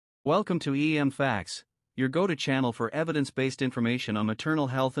Welcome to EM Facts, your go-to channel for evidence-based information on maternal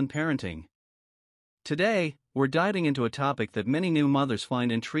health and parenting. Today, we're diving into a topic that many new mothers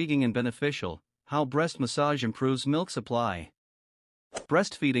find intriguing and beneficial: how breast massage improves milk supply.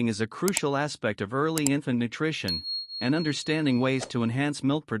 Breastfeeding is a crucial aspect of early infant nutrition, and understanding ways to enhance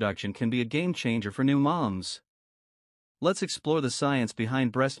milk production can be a game-changer for new moms. Let's explore the science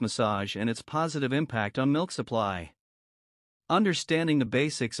behind breast massage and its positive impact on milk supply. Understanding the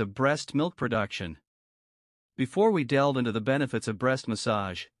basics of breast milk production. Before we delve into the benefits of breast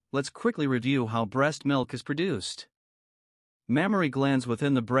massage, let's quickly review how breast milk is produced. Mammary glands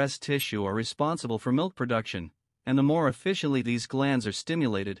within the breast tissue are responsible for milk production, and the more efficiently these glands are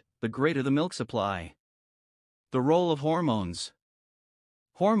stimulated, the greater the milk supply. The role of hormones.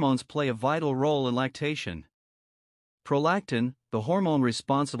 Hormones play a vital role in lactation. Prolactin, the hormone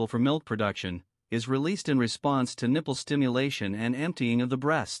responsible for milk production, is released in response to nipple stimulation and emptying of the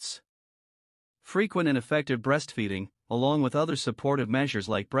breasts. Frequent and effective breastfeeding, along with other supportive measures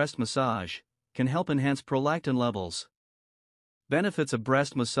like breast massage, can help enhance prolactin levels. Benefits of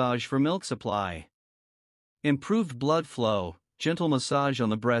breast massage for milk supply. Improved blood flow. Gentle massage on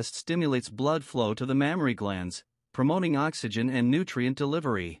the breast stimulates blood flow to the mammary glands, promoting oxygen and nutrient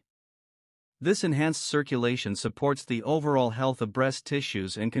delivery. This enhanced circulation supports the overall health of breast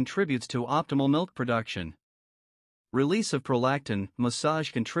tissues and contributes to optimal milk production. Release of prolactin.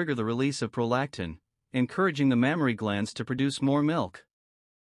 Massage can trigger the release of prolactin, encouraging the mammary glands to produce more milk.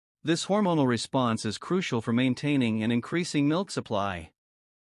 This hormonal response is crucial for maintaining and increasing milk supply.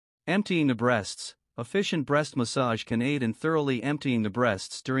 Emptying the breasts. Efficient breast massage can aid in thoroughly emptying the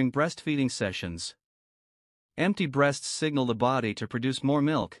breasts during breastfeeding sessions. Empty breasts signal the body to produce more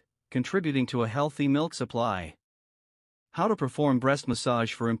milk, contributing to a healthy milk supply. How to perform breast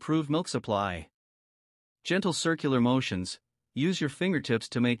massage for improved milk supply. Gentle circular motions. Use your fingertips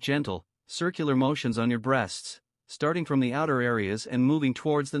to make gentle, circular motions on your breasts, starting from the outer areas and moving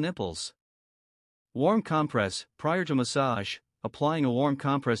towards the nipples. Warm compress. Prior to massage, applying a warm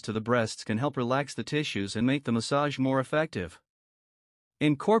compress to the breasts can help relax the tissues and make the massage more effective.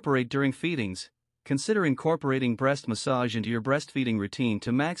 Incorporate during feedings. Consider incorporating breast massage into your breastfeeding routine to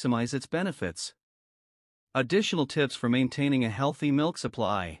maximize its benefits. Additional tips for maintaining a healthy milk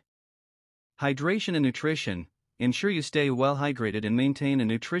supply. Hydration and nutrition. Ensure you stay well hydrated and maintain a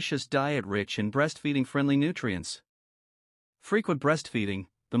nutritious diet rich in breastfeeding-friendly nutrients. Frequent breastfeeding.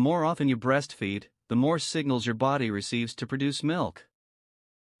 The more often you breastfeed, the more signals your body receives to produce milk.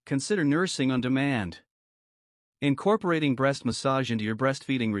 Consider nursing on demand. Incorporating breast massage into your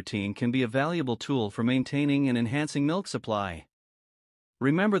breastfeeding routine can be a valuable tool for maintaining and enhancing milk supply.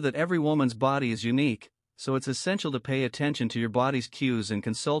 Remember that every woman's body is unique, so it's essential to pay attention to your body's cues and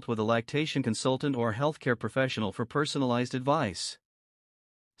consult with a lactation consultant or healthcare professional for personalized advice.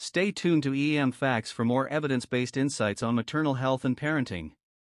 Stay tuned to EM Facts for more evidence-based insights on maternal health and parenting.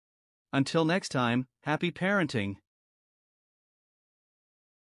 Until next time, happy parenting!